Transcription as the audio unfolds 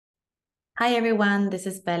Hi everyone, this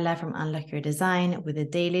is Bella from Unlock Your Design with a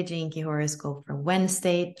daily Gene Key horoscope for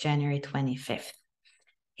Wednesday, January 25th.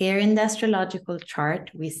 Here in the astrological chart,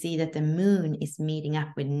 we see that the moon is meeting up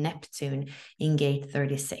with Neptune in gate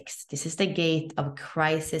 36. This is the gate of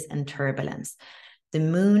crisis and turbulence. The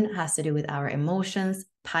moon has to do with our emotions.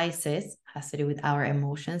 Pisces has to do with our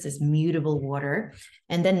emotions, it's mutable water.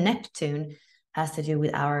 And then Neptune has to do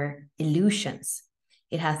with our illusions.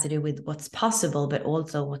 It has to do with what's possible, but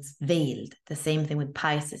also what's veiled. The same thing with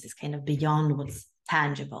Pisces, is kind of beyond what's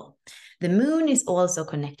tangible. The moon is also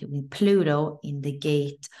connected with Pluto in the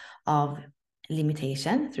gate of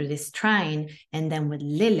limitation through this trine, and then with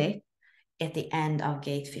Lilith at the end of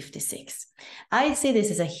gate 56. I see this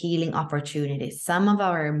as a healing opportunity. Some of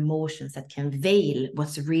our emotions that can veil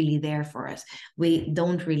what's really there for us, we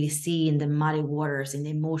don't really see in the muddy waters, in the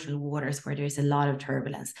emotional waters where there's a lot of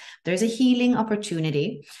turbulence. There's a healing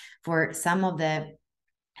opportunity for some of the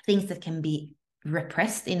things that can be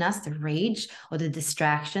repressed in us, the rage or the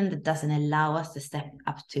distraction that doesn't allow us to step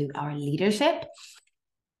up to our leadership.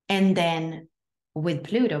 And then with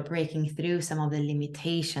Pluto breaking through some of the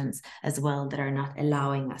limitations as well that are not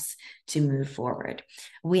allowing us to move forward.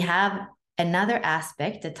 We have another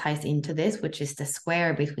aspect that ties into this, which is the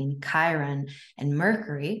square between Chiron and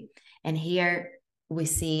Mercury. And here we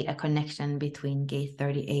see a connection between gate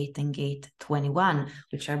 38 and gate 21,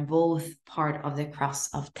 which are both part of the cross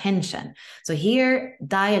of tension. So here,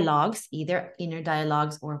 dialogues, either inner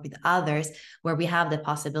dialogues or with others, where we have the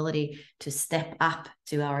possibility to step up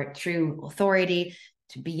to our true authority,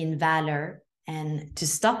 to be in valor, and to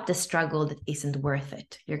stop the struggle that isn't worth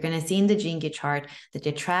it. You're going to see in the Gene Key chart that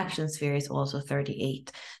the attraction sphere is also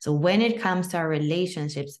 38. So when it comes to our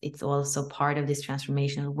relationships, it's also part of this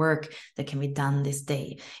transformational work that can be done this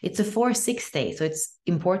day. It's a 4-6 day, so it's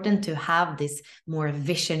important to have this more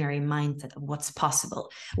visionary mindset of what's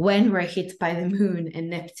possible. When we're hit by the moon and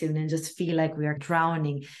Neptune and just feel like we are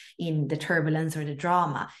drowning in the turbulence or the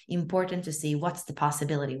drama, important to see what's the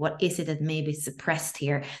possibility. What is it that may be suppressed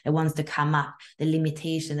here that wants to come up? The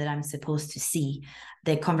limitation that I'm supposed to see,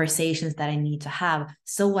 the conversations that I need to have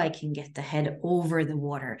so I can get the head over the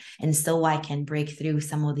water and so I can break through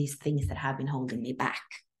some of these things that have been holding me back.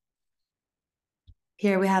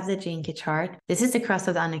 Here we have the Gene Key chart. This is the cross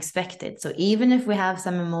of the unexpected. So even if we have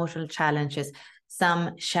some emotional challenges,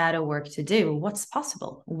 some shadow work to do, what's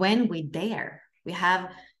possible when we dare? We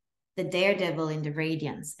have the daredevil in the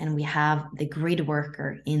radiance, and we have the grid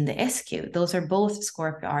worker in the SQ. Those are both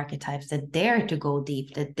Scorpio archetypes that dare to go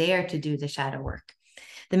deep, that dare to do the shadow work.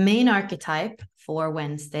 The main archetype for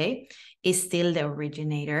Wednesday is still the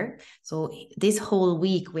originator. So this whole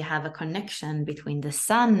week, we have a connection between the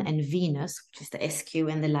sun and Venus, which is the SQ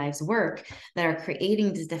and the life's work, that are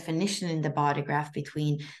creating this definition in the body graph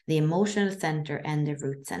between the emotional center and the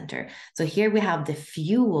root center. So here we have the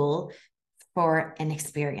fuel for an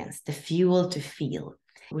experience, the fuel to feel,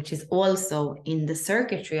 which is also in the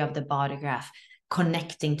circuitry of the body graph,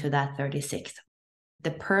 connecting to that 36.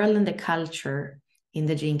 The pearl and the culture in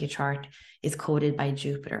the Gene Key chart is coded by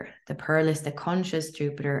Jupiter. The pearl is the conscious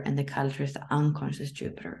Jupiter and the culture is the unconscious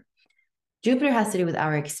Jupiter. Jupiter has to do with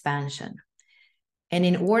our expansion. And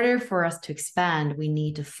in order for us to expand, we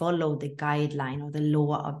need to follow the guideline or the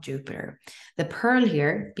law of Jupiter. The pearl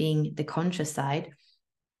here, being the conscious side,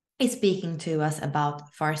 is speaking to us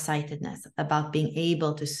about farsightedness, about being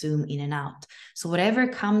able to zoom in and out. So whatever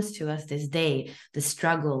comes to us this day, the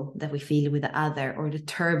struggle that we feel with the other, or the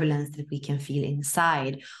turbulence that we can feel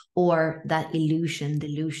inside, or that delusion,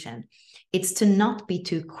 it's to not be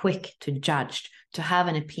too quick to judge, to have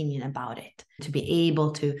an opinion about it, to be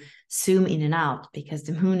able to zoom in and out, because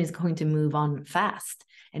the moon is going to move on fast.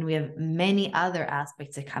 And we have many other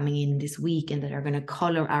aspects that are coming in this week and that are going to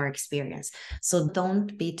color our experience. So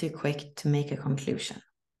don't be too quick to make a conclusion.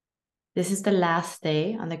 This is the last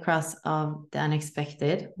day on the cross of the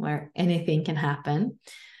unexpected, where anything can happen.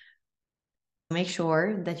 Make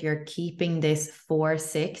sure that you're keeping this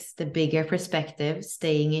 4-6, the bigger perspective,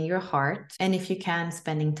 staying in your heart. And if you can,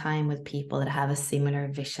 spending time with people that have a similar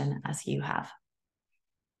vision as you have.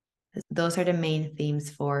 Those are the main themes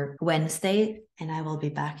for Wednesday, and I will be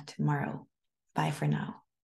back tomorrow. Bye for now.